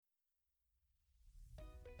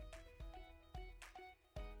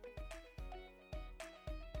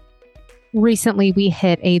Recently, we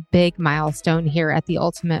hit a big milestone here at the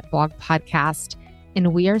Ultimate Blog Podcast,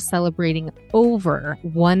 and we are celebrating over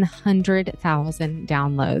 100,000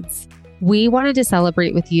 downloads. We wanted to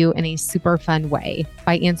celebrate with you in a super fun way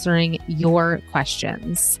by answering your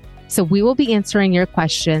questions. So we will be answering your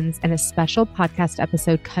questions in a special podcast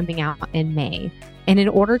episode coming out in May. And in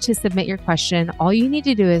order to submit your question, all you need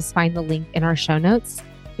to do is find the link in our show notes,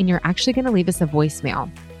 and you're actually going to leave us a voicemail.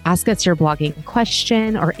 Ask us your blogging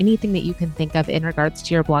question or anything that you can think of in regards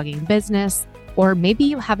to your blogging business. Or maybe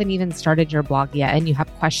you haven't even started your blog yet and you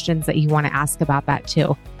have questions that you want to ask about that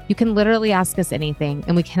too. You can literally ask us anything,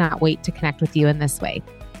 and we cannot wait to connect with you in this way.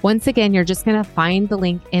 Once again, you're just going to find the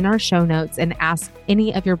link in our show notes and ask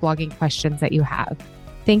any of your blogging questions that you have.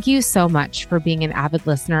 Thank you so much for being an avid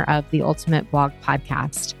listener of the Ultimate Blog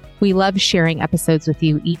Podcast. We love sharing episodes with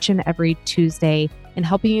you each and every Tuesday and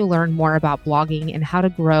helping you learn more about blogging and how to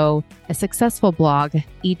grow a successful blog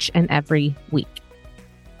each and every week.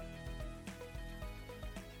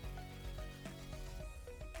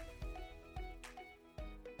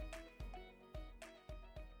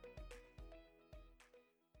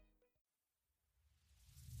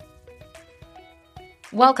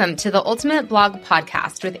 Welcome to the Ultimate Blog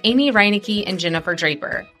Podcast with Amy Reinecke and Jennifer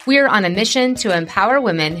Draper. We are on a mission to empower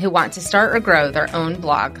women who want to start or grow their own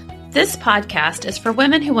blog. This podcast is for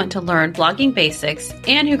women who want to learn blogging basics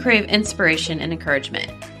and who crave inspiration and encouragement.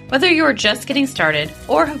 Whether you are just getting started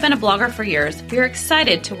or have been a blogger for years, we are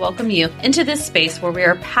excited to welcome you into this space where we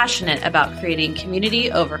are passionate about creating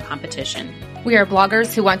community over competition. We are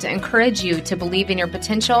bloggers who want to encourage you to believe in your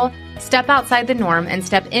potential, step outside the norm, and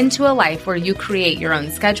step into a life where you create your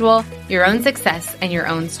own schedule, your own success, and your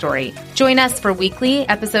own story. Join us for weekly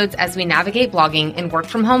episodes as we navigate blogging and work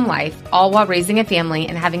from home life, all while raising a family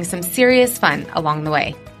and having some serious fun along the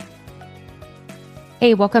way.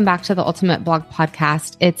 Hey, welcome back to the Ultimate Blog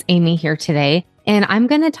Podcast. It's Amy here today, and I'm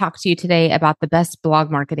going to talk to you today about the best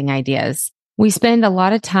blog marketing ideas. We spend a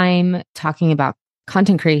lot of time talking about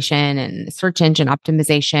content creation and search engine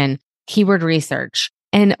optimization, keyword research.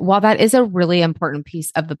 And while that is a really important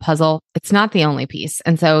piece of the puzzle, it's not the only piece.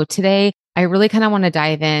 And so today, I really kind of want to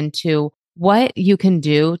dive into what you can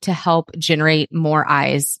do to help generate more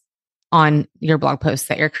eyes on your blog posts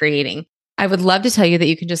that you're creating. I would love to tell you that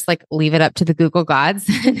you can just leave it up to the Google gods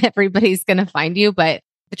and everybody's going to find you. But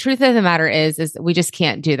the truth of the matter is we just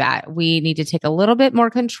can't do that. We need to take a little bit more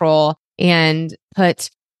control and put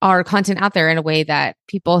our content out there in a way that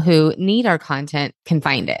people who need our content can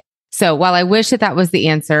find it. So while I wish that was the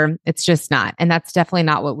answer, it's just not. And that's definitely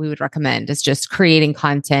not what we would recommend, is just creating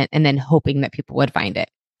content and then hoping that people would find it.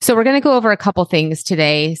 So we're going to go over a couple things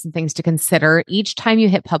today, some things to consider each time you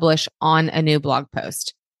hit publish on a new blog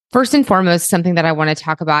post. First and foremost, something that I want to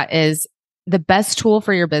talk about is the best tool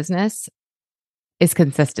for your business is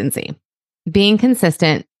consistency. Being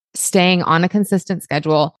consistent, staying on a consistent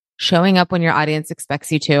schedule, showing up when your audience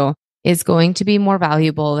expects you to is going to be more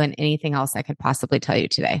valuable than anything else I could possibly tell you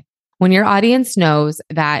today. When your audience knows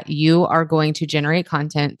that you are going to generate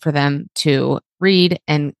content for them to read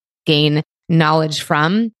and gain knowledge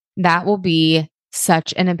from, that will be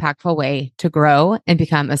such an impactful way to grow and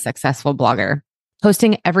become a successful blogger.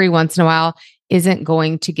 Posting every once in a while isn't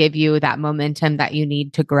going to give you that momentum that you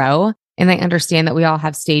need to grow. And I understand that we all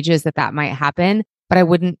have stages that might happen, but I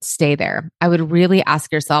wouldn't stay there. I would really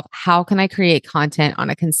ask yourself, how can I create content on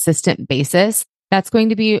a consistent basis? That's going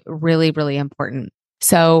to be really, really important.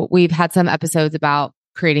 So we've had some episodes about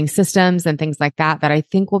creating systems and things like that I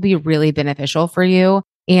think will be really beneficial for you.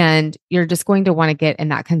 And you're just going to want to get in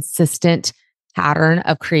that consistent pattern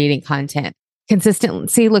of creating content.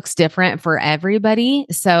 Consistency looks different for everybody.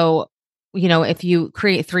 So, if you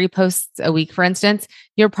create 3 posts a week, for instance,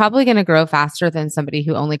 you're probably going to grow faster than somebody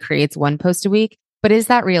who only creates 1 post a week. But is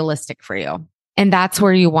that realistic for you? And that's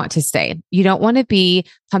where you want to stay. You don't want to be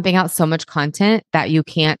pumping out so much content that you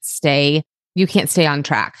can't stay on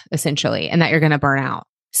track, essentially, and that you're going to burn out.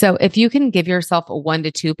 So if you can give yourself 1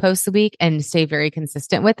 to 2 posts a week and stay very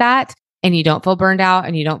consistent with that, and you don't feel burned out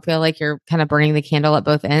and you don't feel like you're kind of burning the candle at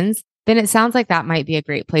both ends, then it sounds like that might be a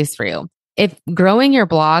great place for you. If growing your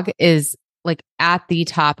blog is at the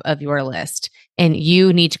top of your list and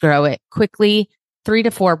you need to grow it quickly, 3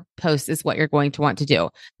 to 4 posts is what you're going to want to do.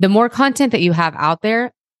 The more content that you have out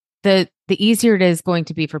there, the easier it is going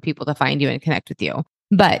to be for people to find you and connect with you.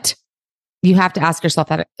 But you have to ask yourself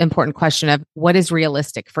that important question of what is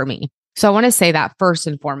realistic for me? So I want to say that first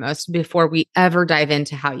and foremost, before we ever dive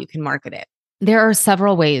into how you can market it. There are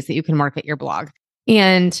several ways that you can market your blog.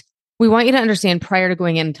 And we want you to understand prior to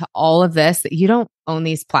going into all of this that you don't own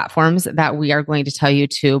these platforms that we are going to tell you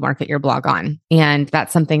to market your blog on. And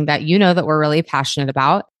that's something that that we're really passionate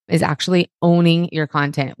about. is actually owning your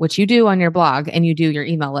content, which you do on your blog and you do your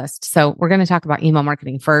email list. So we're going to talk about email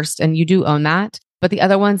marketing first, and you do own that. But the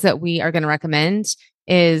other ones that we are going to recommend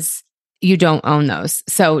is you don't own those.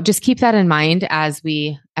 So just keep that in mind as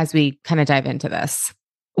we kind of dive into this.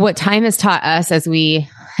 What time has taught us, as we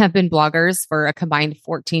have been bloggers for a combined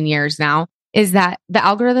 14 years now, is that the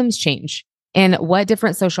algorithms change, and what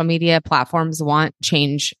different social media platforms want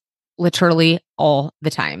change literally all the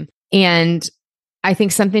time. And I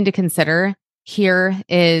think something to consider here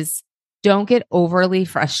is don't get overly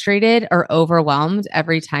frustrated or overwhelmed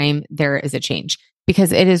every time there is a change,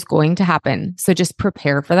 because it is going to happen. So just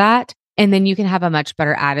prepare for that. And then you can have a much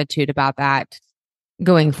better attitude about that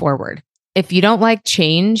going forward. If you don't like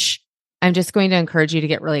change, I'm just going to encourage you to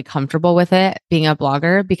get really comfortable with it being a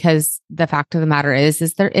blogger, because the fact of the matter is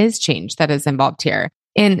there is change that is involved here.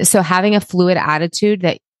 And so having a fluid attitude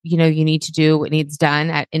that, you need to do what needs done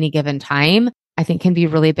at any given time, I think can be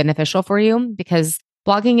really beneficial for you, because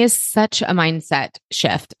blogging is such a mindset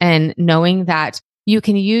shift, and knowing that you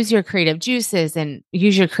can use your creative juices and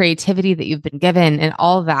use your creativity that you've been given and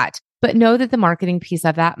all that, but know that the marketing piece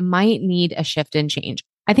of that might need a shift and change.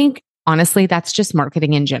 I think honestly, that's just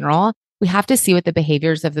marketing in general. We have to see what the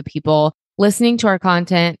behaviors of the people listening to our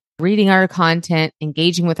content, reading our content,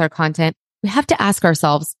 engaging with our content. We have to ask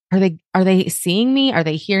ourselves, are they seeing me? Are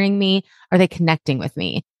they hearing me? Are they connecting with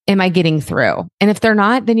me? Am I getting through? And if they're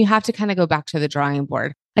not, then you have to kind of go back to the drawing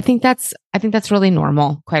board. I think that's really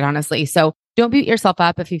normal, quite honestly. So don't beat yourself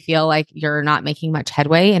up if you feel like you're not making much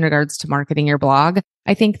headway in regards to marketing your blog.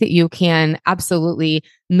 I think that you can absolutely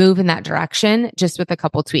move in that direction just with a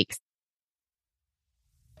couple tweaks.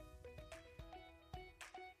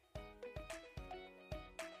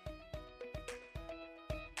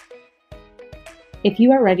 If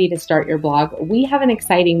you are ready to start your blog, we have an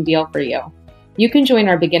exciting deal for you. You can join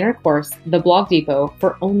our beginner course, The Blog Depot,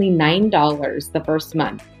 for only $9 the first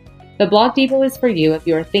month. The Blog Depot is for you if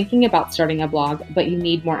you are thinking about starting a blog, but you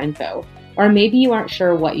need more info. Or maybe you aren't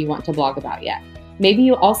sure what you want to blog about yet. Maybe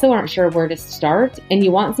you also aren't sure where to start, and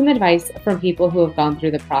you want some advice from people who have gone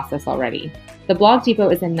through the process already. The Blog Depot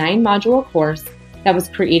is a 9-module course that was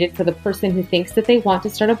created for the person who thinks that they want to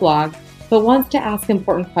start a blog, but wants to ask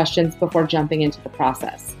important questions before jumping into the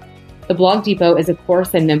process. The Blog Depot is a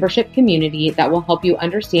course and membership community that will help you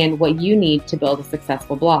understand what you need to build a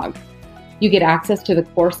successful blog. You get access to the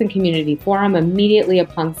course and community forum immediately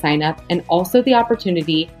upon sign up, and also the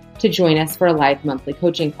opportunity to join us for a live monthly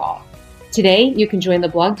coaching call. Today, you can join the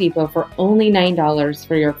Blog Depot for only $9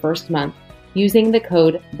 for your first month using the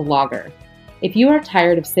code BLOGGER. If you are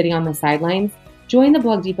tired of sitting on the sidelines, join the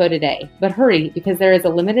Blog Depot today, but hurry, because there is a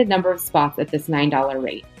limited number of spots at this $9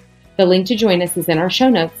 rate. The link to join us is in our show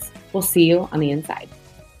notes. We'll see you on the inside.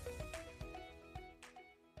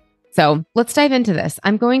 So let's dive into this.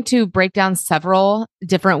 I'm going to break down several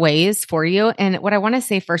different ways for you. And what I want to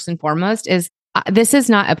say first and foremost is this is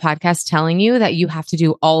not a podcast telling you that you have to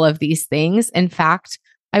do all of these things. In fact,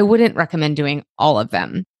 I wouldn't recommend doing all of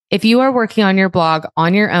them. If you are working on your blog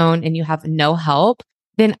on your own and you have no help,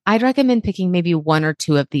 then I'd recommend picking maybe one or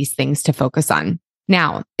two of these things to focus on.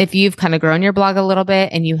 Now, if you've kind of grown your blog a little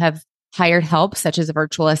bit and you have hired help, such as a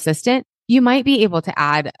virtual assistant, you might be able to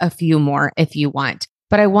add a few more if you want.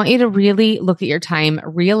 But I want you to really look at your time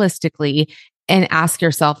realistically and ask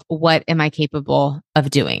yourself, what am I capable of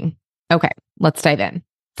doing? Okay, let's dive in.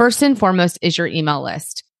 First and foremost is your email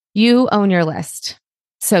list. You own your list.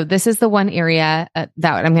 So this is the one area that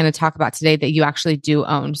I'm going to talk about today that you actually do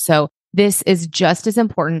own. So this is just as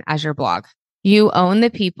important as your blog. You own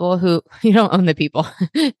the people you don't own the people.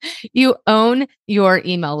 You own your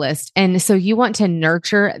email list. And so you want to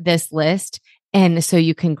nurture this list, and so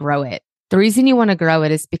you can grow it. The reason you want to grow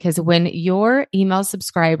it is because when your email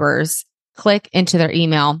subscribers click into their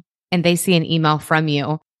email and they see an email from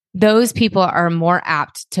you, those people are more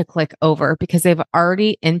apt to click over because they've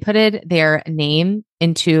already inputted their name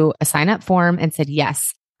into a sign up form and said,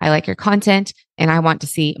 yes, I like your content and I want to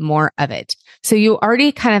see more of it. So you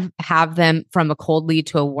already kind of have them from a cold lead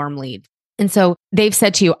to a warm lead. And so they've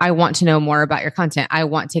said to you, I want to know more about your content. I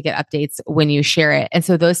want to get updates when you share it. And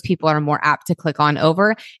so those people are more apt to click on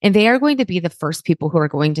over, and they are going to be the first people who are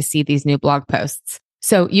going to see these new blog posts.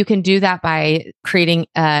 So you can do that by creating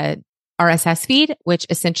a RSS feed, which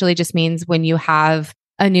essentially just means when you have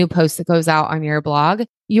a new post that goes out on your blog,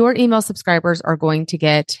 your email subscribers are going to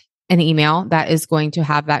get an email that is going to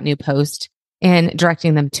have that new post and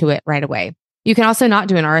directing them to it right away. You can also not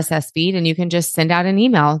do an RSS feed, and you can just send out an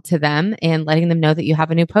email to them and letting them know that you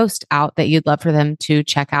have a new post out that you'd love for them to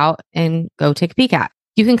check out and go take a peek at.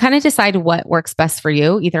 You can kind of decide what works best for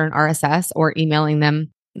you, either an RSS or emailing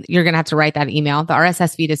them you're going to have to write that email. The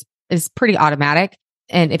RSS feed is pretty automatic.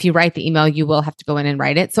 And if you write the email, you will have to go in and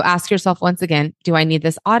write it. So ask yourself once again, do I need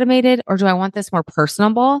this automated or do I want this more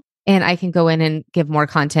personable? And I can go in and give more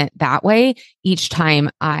content that way each time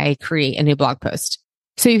I create a new blog post.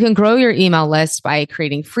 So you can grow your email list by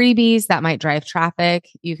creating freebies that might drive traffic.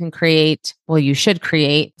 You should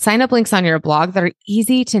create sign up links on your blog that are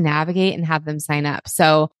easy to navigate and have them sign up.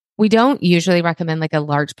 So we don't usually recommend like a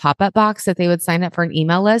large pop-up box that they would sign up for an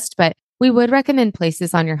email list, but we would recommend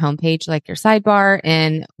places on your homepage, like your sidebar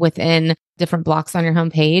and within different blocks on your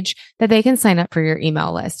homepage, that they can sign up for your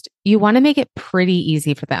email list. You want to make it pretty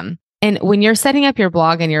easy for them. And when you're setting up your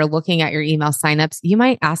blog and you're looking at your email signups, you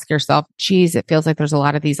might ask yourself, geez, it feels like there's a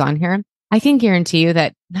lot of these on here. I can guarantee you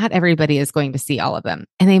that not everybody is going to see all of them.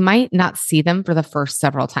 And they might not see them for the first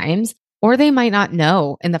several times, or they might not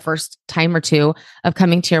know in the first time or two of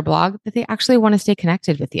coming to your blog that they actually want to stay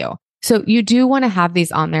connected with you. So you do want to have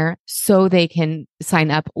these on there so they can sign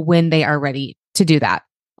up when they are ready to do that.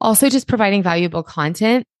 Also, just providing valuable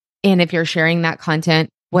content. And if you're sharing that content,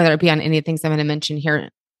 whether it be on any of the things I'm going to mention here,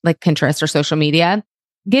 like Pinterest or social media,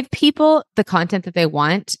 give people the content that they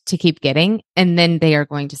want to keep getting. And then they are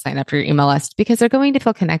going to sign up for your email list because they're going to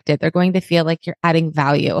feel connected. They're going to feel like you're adding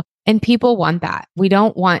value. And people want that. We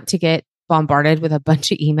don't want to get bombarded with a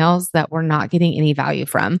bunch of emails that we're not getting any value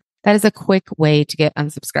from. That is a quick way to get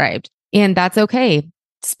unsubscribed. And that's okay.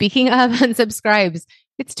 Speaking of unsubscribes,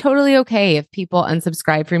 it's totally okay if people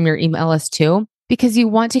unsubscribe from your email list too, because you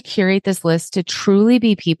want to curate this list to truly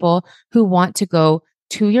be people who want to go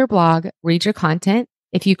to your blog, read your content.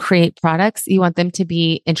 If you create products, you want them to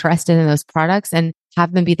be interested in those products and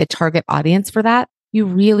have them be the target audience for that. You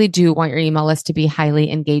really do want your email list to be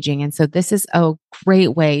highly engaging. And so this is a great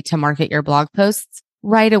way to market your blog posts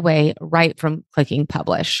right away, right from clicking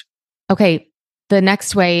publish. Okay. The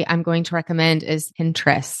next way I'm going to recommend is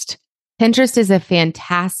Pinterest. Pinterest is a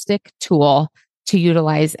fantastic tool to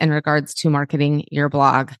utilize in regards to marketing your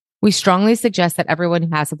blog. We strongly suggest that everyone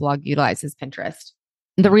who has a blog utilizes Pinterest.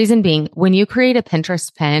 The reason being, when you create a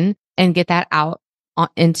Pinterest pin and get that out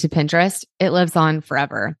into Pinterest, it lives on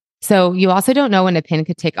forever. So you also don't know when a pin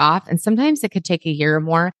could take off, and sometimes it could take a year or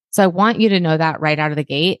more. So I want you to know that right out of the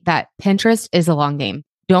gate, that Pinterest is a long game.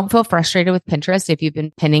 Don't feel frustrated with Pinterest if you've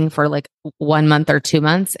been pinning for like 1 month or 2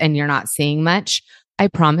 months and you're not seeing much. I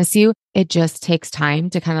promise you, it just takes time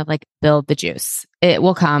to kind of like build the juice. It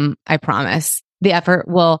will come, I promise. The effort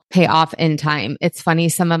will pay off in time. It's funny,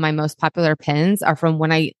 some of my most popular pins are from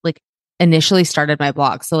when I like initially started my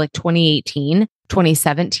blog. So like 2018,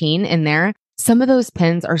 2017 in there. Some of those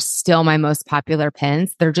pins are still my most popular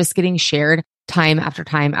pins. They're just getting shared time after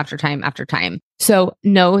time after time after time. So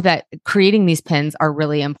know that creating these pins are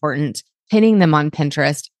really important. Pinning them on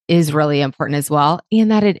Pinterest is really important as well.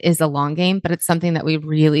 And that it is a long game, but it's something that we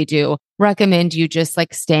really do recommend you just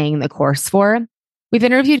like staying the course for. We've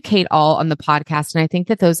interviewed Kate Ahl on the podcast, and I think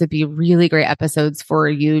that those would be really great episodes for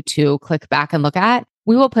you to click back and look at.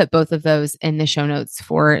 We will put both of those in the show notes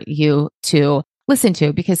for you to listen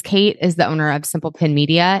to, because Kate is the owner of Simple Pin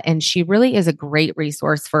Media, and she really is a great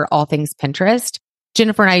resource for all things Pinterest.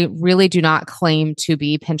 Jennifer and I really do not claim to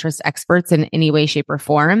be Pinterest experts in any way, shape, or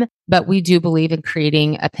form, but we do believe in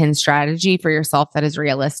creating a pin strategy for yourself that is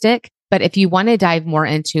realistic. But if you want to dive more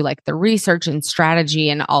into like the research and strategy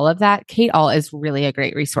and all of that, Kate Ahl is really a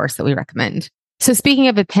great resource that we recommend. So speaking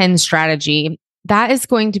of a pin strategy, that is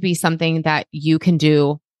going to be something that you can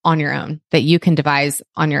do on your own, that you can devise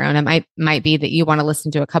on your own. It might be that you want to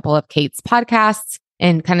listen to a couple of Kate's podcasts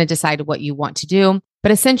and kind of decide what you want to do.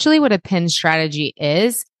 But essentially what a pin strategy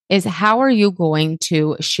is how are you going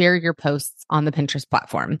to share your posts on the Pinterest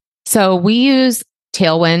platform? So we use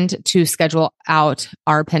Tailwind to schedule out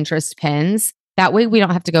our Pinterest pins. That way we don't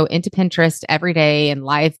have to go into Pinterest every day and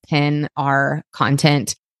live pin our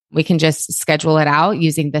content. We can just schedule it out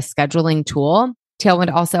using the scheduling tool.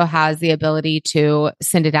 Tailwind also has the ability to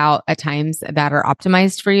send it out at times that are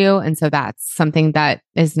optimized for you. And so that's something that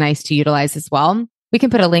is nice to utilize as well. We can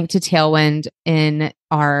put a link to Tailwind in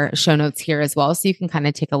our show notes here as well, so you can kind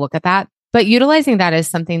of take a look at that. But utilizing that is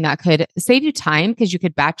something that could save you time because you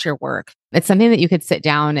could batch your work. It's something that you could sit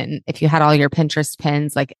down, and if you had all your Pinterest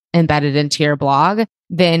pins like embedded into your blog,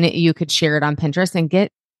 then you could share it on Pinterest and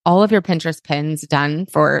get all of your Pinterest pins done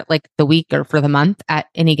for like the week or for the month at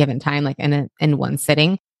any given time, like in one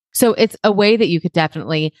sitting. So it's a way that you could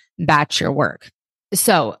definitely batch your work.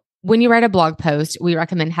 So when you write a blog post, we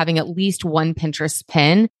recommend having at least one Pinterest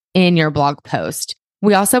pin in your blog post.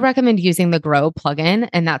 We also recommend using the Grow plugin,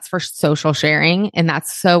 and that's for social sharing. And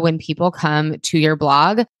that's so when people come to your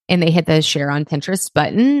blog and they hit the share on Pinterest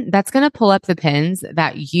button, that's going to pull up the pins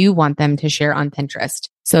that you want them to share on Pinterest.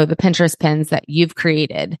 So the Pinterest pins that you've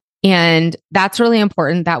created. And that's really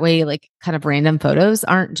important. That way, like kind of random photos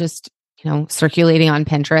aren't just, circulating on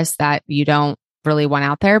Pinterest that you don't really want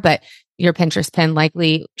out there, but your Pinterest pin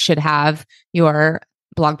likely should have your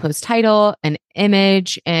blog post title, an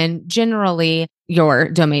image, and generally your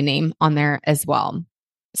domain name on there as well.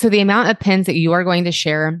 So the amount of pins that you are going to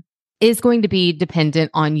share is going to be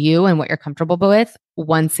dependent on you and what you're comfortable with.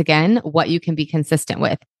 Once again, what you can be consistent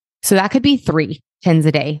with. So that could be 3 pins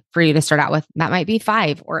a day for you to start out with. That might be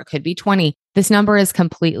 5, or it could be 20. This number is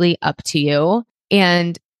completely up to you.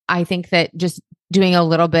 And I think that just doing a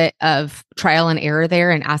little bit of trial and error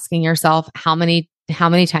there and asking yourself, how many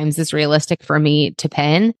times is realistic for me to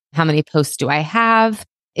pin? How many posts do I have?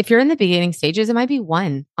 If you're in the beginning stages, it might be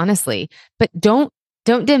 1, honestly, but don't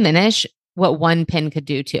diminish what 1 pin could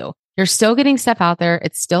do too. You're still getting stuff out there.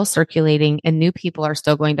 It's still circulating and new people are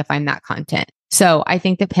still going to find that content. So I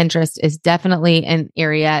think that Pinterest is definitely an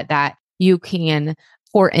area that you can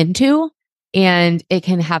pour into, and it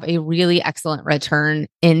can have a really excellent return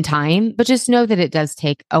in time, but just know that it does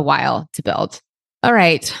take a while to build. All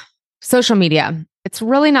right. Social media. It's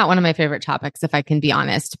really not one of my favorite topics, if I can be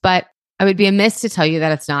honest, but I would be amiss to tell you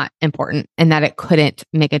that it's not important and that it couldn't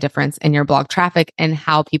make a difference in your blog traffic and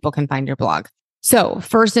how people can find your blog. So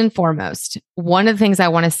first and foremost, one of the things I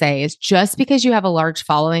want to say is just because you have a large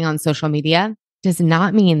following on social media does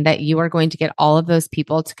not mean that you are going to get all of those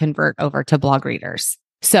people to convert over to blog readers.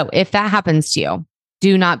 So if that happens to you,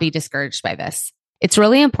 do not be discouraged by this. It's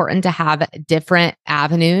really important to have different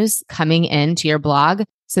avenues coming into your blog.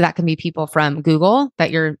 So that can be people from Google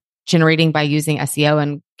that you're generating by using SEO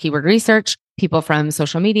and keyword research, people from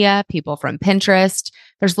social media, people from Pinterest.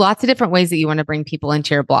 There's lots of different ways that you want to bring people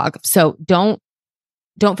into your blog. So don't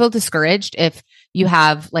feel discouraged if you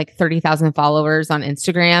have like 30,000 followers on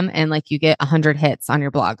Instagram and like you get 100 hits on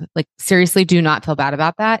your blog. Like seriously, do not feel bad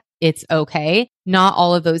about that. It's okay. Not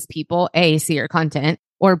all of those people, A, see your content,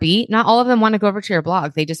 or B, not all of them want to go over to your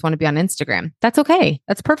blog. They just want to be on Instagram. That's okay.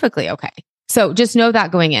 That's perfectly okay. So just know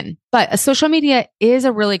that going in. But social media is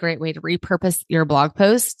a really great way to repurpose your blog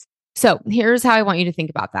posts. So here's how I want you to think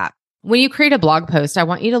about that. When you create a blog post, I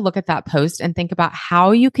want you to look at that post and think about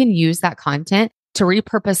how you can use that content to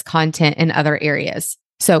repurpose content in other areas.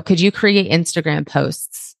 So could you create Instagram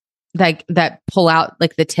posts like that pull out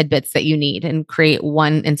like the tidbits that you need and create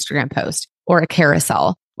one Instagram post or a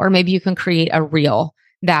carousel? Or maybe you can create a reel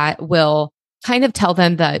that will kind of tell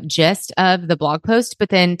them the gist of the blog post, but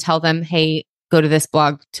then tell them, hey, go to this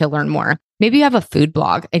blog to learn more. Maybe you have a food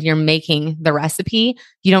blog and you're making the recipe.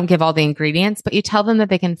 You don't give all the ingredients, but you tell them that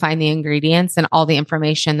they can find the ingredients and all the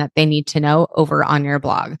information that they need to know over on your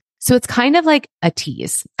blog. So it's kind of like a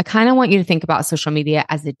tease. I kind of want you to think about social media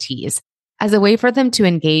as a tease, as a way for them to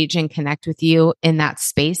engage and connect with you in that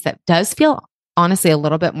space that does feel honestly a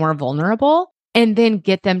little bit more vulnerable, and then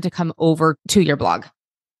get them to come over to your blog.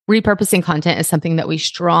 Repurposing content is something that we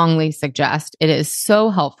strongly suggest. It is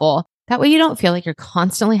so helpful. That way you don't feel like you're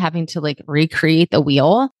constantly having to like recreate the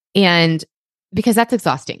wheel, and because that's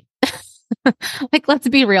exhausting. Like, let's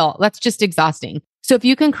be real. That's just exhausting. So if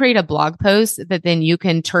you can create a blog post that then you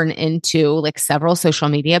can turn into like several social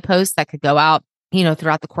media posts that could go out,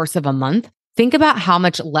 throughout the course of a month, think about how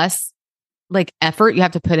much less like effort you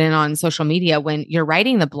have to put in on social media when you're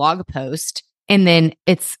writing the blog post. And then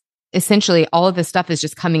it's essentially all of this stuff is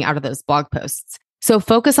just coming out of those blog posts. So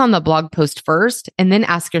focus on the blog post first, and then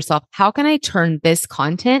ask yourself, how can I turn this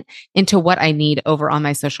content into what I need over on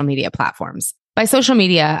my social media platforms? By social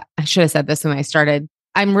media, I should have said this when I started.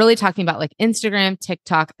 I'm really talking about like Instagram,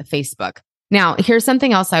 TikTok, Facebook. Now, here's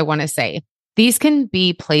something else I want to say. These can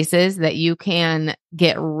be places that you can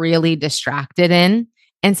get really distracted in.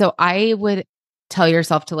 And so I would tell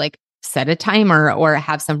yourself to like set a timer or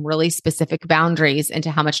have some really specific boundaries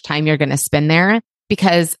into how much time you're going to spend there,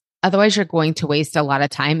 because otherwise you're going to waste a lot of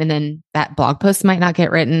time. And then that blog post might not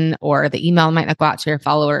get written, or the email might not go out to your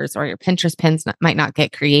followers, or your Pinterest pins might not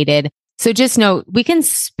get created. So just know we can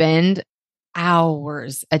spend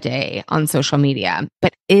hours a day on social media,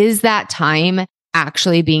 but is that time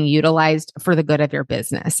actually being utilized for the good of your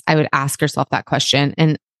business? I would ask yourself that question.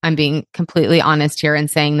 And I'm being completely honest here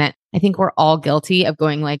and saying that I think we're all guilty of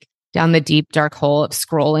going like down the deep, dark hole of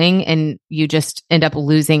scrolling, and you just end up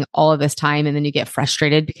losing all of this time, and then you get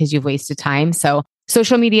frustrated because you've wasted time. So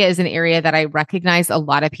social media is an area that I recognize a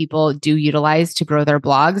lot of people do utilize to grow their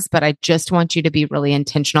blogs, but I just want you to be really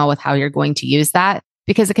intentional with how you're going to use that,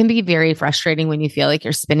 because it can be very frustrating when you feel like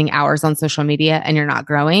you're spending hours on social media and you're not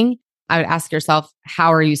growing. I would ask yourself,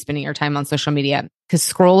 how are you spending your time on social media? Because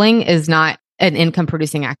scrolling is not an income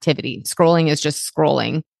producing activity. Scrolling is just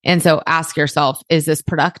scrolling. And so ask yourself, is this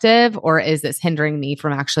productive or is this hindering me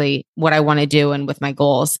from actually what I want to do and with my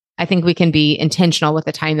goals? I think we can be intentional with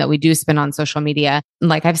the time that we do spend on social media.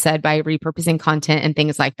 Like I've said, by repurposing content and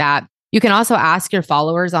things like that. You can also ask your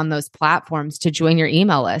followers on those platforms to join your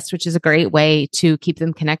email list, which is a great way to keep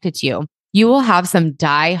them connected to you. You will have some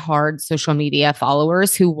die-hard social media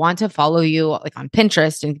followers who want to follow you like on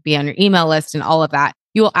Pinterest and be on your email list and all of that.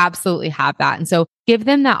 You will absolutely have that. And so give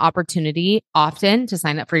them that opportunity often to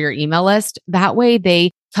sign up for your email list. That way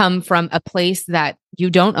they come from a place that you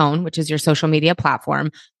don't own, which is your social media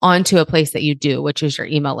platform, onto a place that you do, which is your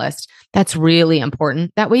email list. That's really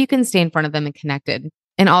important. That way you can stay in front of them and connected.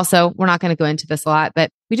 And also, we're not going to go into this a lot, but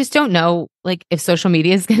we just don't know like if social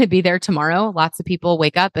media is going to be there tomorrow. Lots of people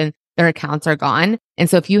wake up and their accounts are gone. And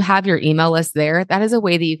so if you have your email list there, that is a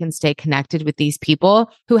way that you can stay connected with these people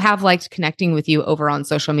who have liked connecting with you over on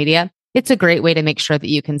social media. It's a great way to make sure that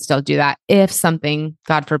you can still do that if something,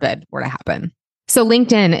 God forbid, were to happen. So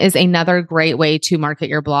LinkedIn is another great way to market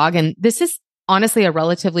your blog. And this is honestly a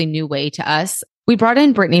relatively new way to us. We brought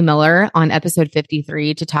in Brittany Miller on episode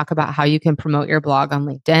 53 to talk about how you can promote your blog on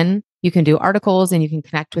LinkedIn. You can do articles and you can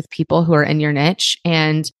connect with people who are in your niche.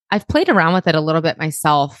 And I've played around with it a little bit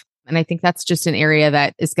myself. And I think that's just an area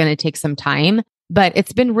that is going to take some time, but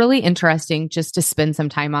it's been really interesting just to spend some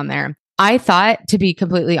time on there. I thought, to be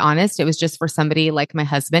completely honest, it was just for somebody like my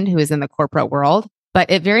husband who is in the corporate world,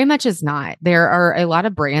 but it very much is not. There are a lot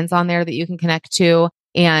of brands on there that you can connect to.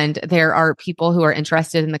 And there are people who are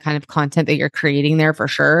interested in the kind of content that you're creating there for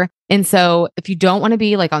sure. And so if you don't want to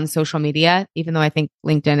be like on social media, even though I think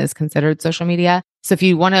LinkedIn is considered social media. So if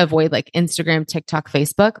you want to avoid like Instagram, TikTok,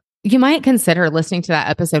 Facebook, you might consider listening to that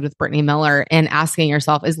episode with Brittany Miller and asking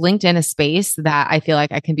yourself, is LinkedIn a space that I feel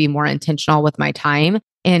like I can be more intentional with my time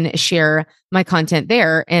and share my content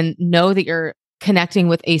there and know that you're connecting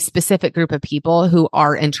with a specific group of people who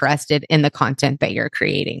are interested in the content that you're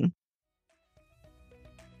creating?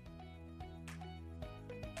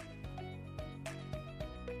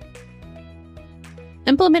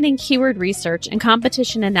 Implementing keyword research and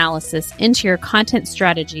competition analysis into your content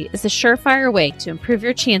strategy is a surefire way to improve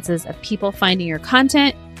your chances of people finding your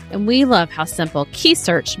content, and we love how simple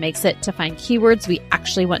KeySearch makes it to find keywords we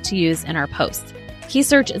actually want to use in our posts.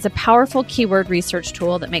 KeySearch is a powerful keyword research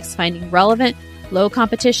tool that makes finding relevant, low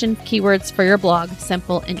competition keywords for your blog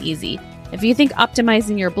simple and easy. If you think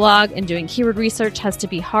optimizing your blog and doing keyword research has to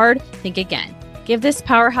be hard, think again. Give this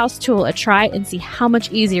powerhouse tool a try and see how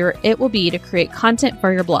much easier it will be to create content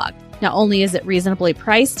for your blog. Not only is it reasonably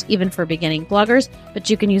priced, even for beginning bloggers, but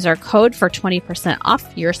you can use our code for 20%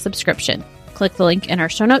 off your subscription. Click the link in our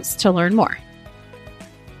show notes to learn more.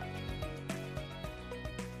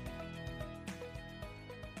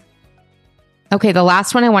 Okay, the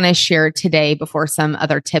last one I want to share today before some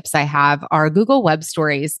other tips I have are Google Web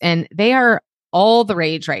Stories, and they are all the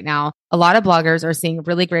rage right now. A lot of bloggers are seeing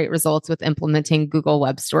really great results with implementing Google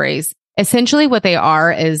Web Stories. Essentially, what they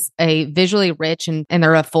are is a visually rich and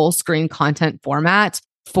they're a full screen content format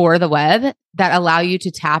for the web that allow you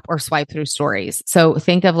to tap or swipe through stories. So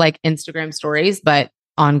think of like Instagram stories, but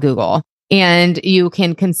on Google. And you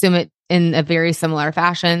can consume it in a very similar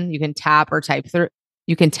fashion. You can tap or type through.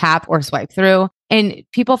 You can tap or swipe through, and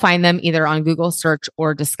people find them either on Google search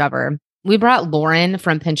or discover. We brought Lauren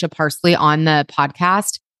from Pinch a Parsley on the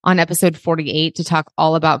podcast on episode 48 to talk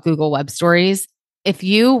all about Google Web Stories. If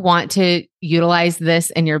you want to utilize this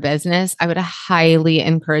in your business, I would highly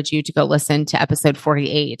encourage you to go listen to episode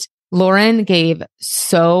 48. Lauren gave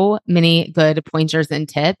so many good pointers and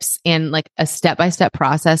tips and like a step-by-step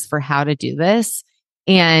process for how to do this.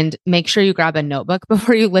 And make sure you grab a notebook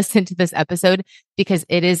before you listen to this episode because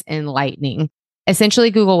it is enlightening. Essentially,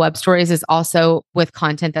 Google Web Stories is also with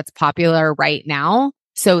content that's popular right now.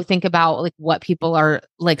 So think about like what people are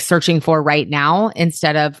like searching for right now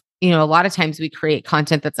instead of, a lot of times we create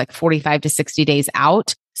content that's like 45 to 60 days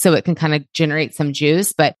out. So it can kind of generate some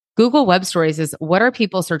juice. But Google Web Stories is what are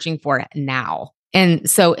people searching for now? And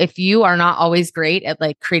so if you are not always great at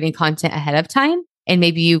like creating content ahead of time, and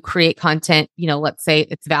maybe you create content, let's say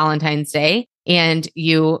it's Valentine's Day and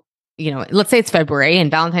let's say it's February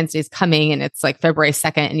and Valentine's Day is coming and it's like February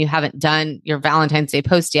 2nd and you haven't done your Valentine's Day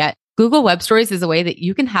post yet. Google Web Stories is a way that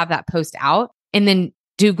you can have that post out and then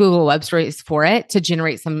do Google Web Stories for it to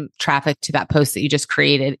generate some traffic to that post that you just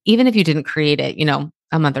created, even if you didn't create it,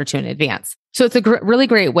 a month or two in advance. So it's a really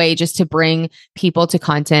great way just to bring people to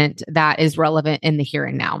content that is relevant in the here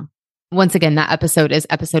and now. Once again, that episode is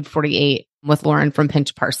episode 48 with Lauren from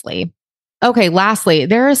Pinch Parsley. Okay, lastly,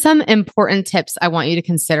 there are some important tips I want you to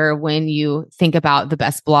consider when you think about the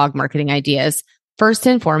best blog marketing ideas. First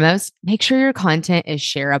and foremost, make sure your content is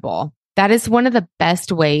shareable. That is one of the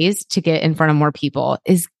best ways to get in front of more people,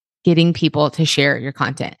 is getting people to share your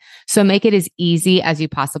content. So make it as easy as you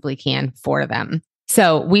possibly can for them.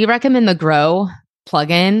 So we recommend the Grow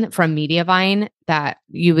plugin from Mediavine that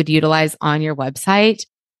you would utilize on your website.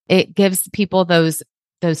 It gives people those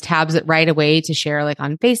tabs right away to share, like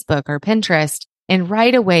on Facebook or Pinterest. And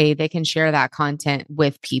right away, they can share that content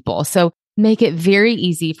with people. So make it very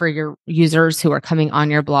easy for your users who are coming on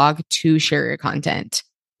your blog to share your content.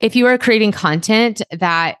 If you are creating content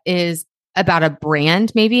that is about a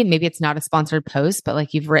brand, maybe it's not a sponsored post, but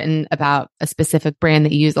like you've written about a specific brand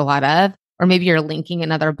that you use a lot of, or maybe you're linking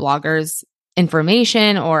another blogger's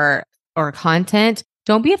information or content,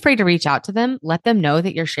 don't be afraid to reach out to them. Let them know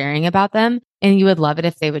that you're sharing about them, and you would love it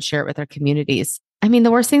if they would share it with their communities. I mean,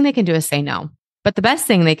 the worst thing they can do is say no, but the best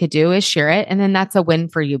thing they could do is share it. And then that's a win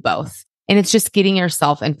for you both. And it's just getting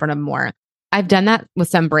yourself in front of more. I've done that with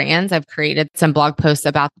some brands. I've created some blog posts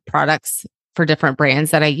about the products for different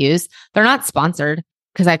brands that I use. They're not sponsored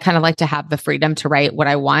because I kind of like to have the freedom to write what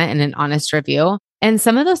I want in an honest review. And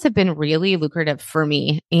some of those have been really lucrative for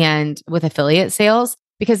me and with affiliate sales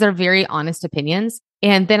because they're very honest opinions.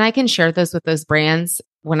 And then I can share those with those brands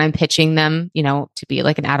when I'm pitching them, to be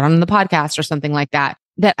like an add-on in the podcast or something like that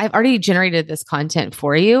I've already generated this content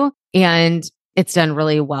for you and it's done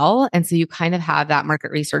really well. And so you kind of have that market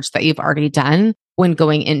research that you've already done when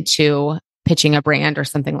going into pitching a brand or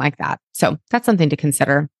something like that. So that's something to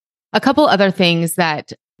consider. A couple other things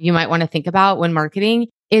that you might want to think about when marketing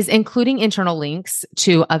is including internal links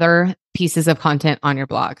to other pieces of content on your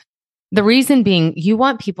blog. The reason being, you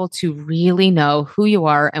want people to really know who you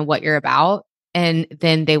are and what you're about, and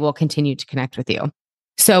then they will continue to connect with you.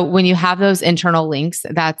 So when you have those internal links,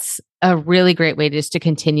 that's a really great way just to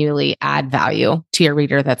continually add value to your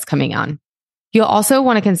reader that's coming on. You'll also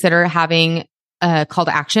want to consider having a call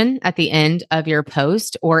to action at the end of your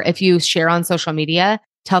post, or if you share on social media,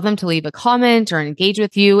 tell them to leave a comment or engage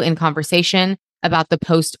with you in conversation about the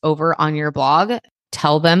post over on your blog.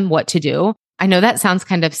 Tell them what to do. I know that sounds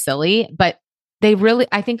kind of silly, but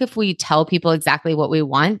I think if we tell people exactly what we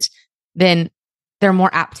want, then they're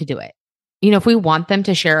more apt to do it. If we want them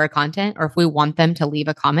to share our content or if we want them to leave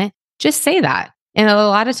a comment, just say that. And a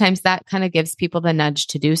lot of times that kind of gives people the nudge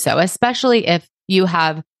to do so, especially if you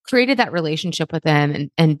have created that relationship with them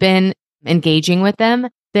and been engaging with them,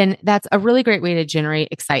 then that's a really great way to generate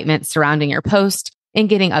excitement surrounding your post and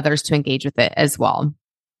getting others to engage with it as well.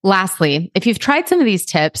 Lastly, if you've tried some of these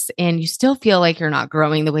tips and you still feel like you're not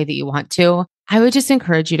growing the way that you want to, I would just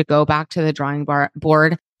encourage you to go back to the drawing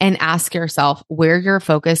board and ask yourself where your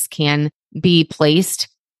focus can be placed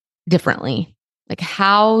differently. Like,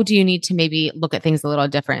 how do you need to maybe look at things a little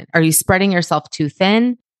different? Are you spreading yourself too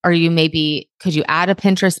thin? Could you add a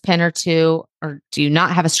Pinterest pin or two? Or do you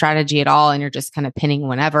not have a strategy at all and you're just kind of pinning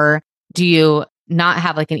whenever? Do you not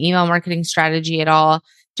have like an email marketing strategy at all?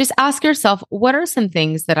 Just ask yourself, what are some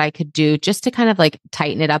things that I could do just to kind of like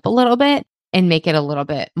tighten it up a little bit and make it a little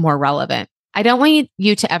bit more relevant? I don't want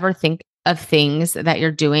you to ever think of things that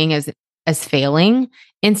you're doing as failing.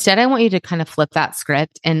 Instead, I want you to kind of flip that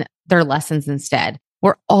script and they're lessons instead.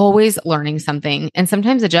 We're always learning something, and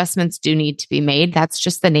sometimes adjustments do need to be made. That's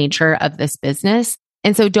just the nature of this business.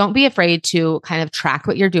 And so don't be afraid to kind of track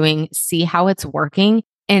what you're doing, see how it's working.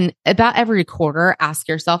 And about every quarter, ask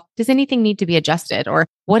yourself, does anything need to be adjusted? Or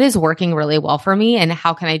what is working really well for me? And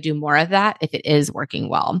how can I do more of that if it is working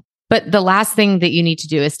well? But the last thing that you need to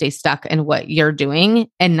do is stay stuck in what you're doing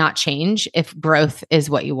and not change if growth is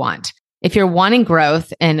what you want. If you're wanting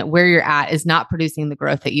growth and where you're at is not producing the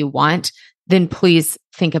growth that you want, then please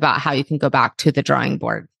think about how you can go back to the drawing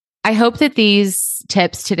board. I hope that these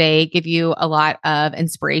tips today give you a lot of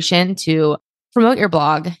inspiration to promote your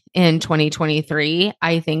blog in 2023.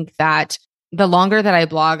 I think that the longer that I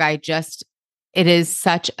blog, it is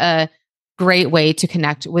such a great way to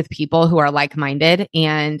connect with people who are like-minded.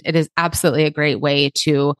 And it is absolutely a great way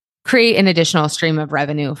to create an additional stream of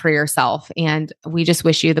revenue for yourself. And we just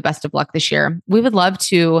wish you the best of luck this year. We would love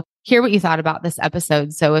to hear what you thought about this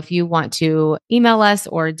episode. So if you want to email us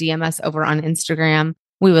or DM us over on Instagram,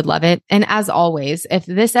 we would love it. And as always, if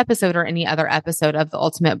this episode or any other episode of the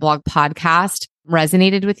Ultimate Blog Podcast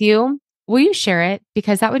resonated with you, will you share it?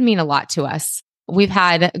 Because that would mean a lot to us. We've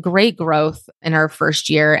had great growth in our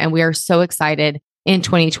first year, and we are so excited in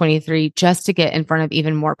 2023 just to get in front of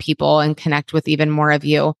even more people and connect with even more of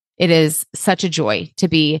you. It is such a joy to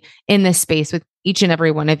be in this space with each and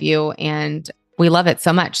every one of you, and we love it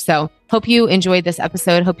so much. So hope you enjoyed this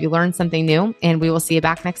episode. Hope you learned something new, and we will see you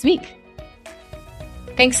back next week.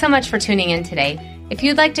 Thanks so much for tuning in today. If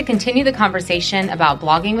you'd like to continue the conversation about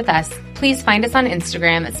blogging with us, please find us on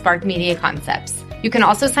Instagram at Spark Media Concepts. You can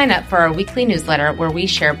also sign up for our weekly newsletter where we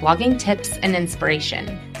share blogging tips and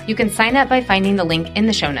inspiration. You can sign up by finding the link in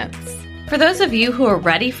the show notes. For those of you who are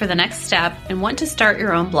ready for the next step and want to start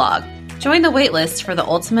your own blog, join the waitlist for the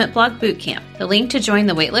Ultimate Blog Bootcamp. The link to join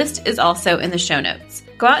the waitlist is also in the show notes.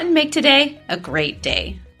 Go out and make today a great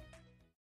day.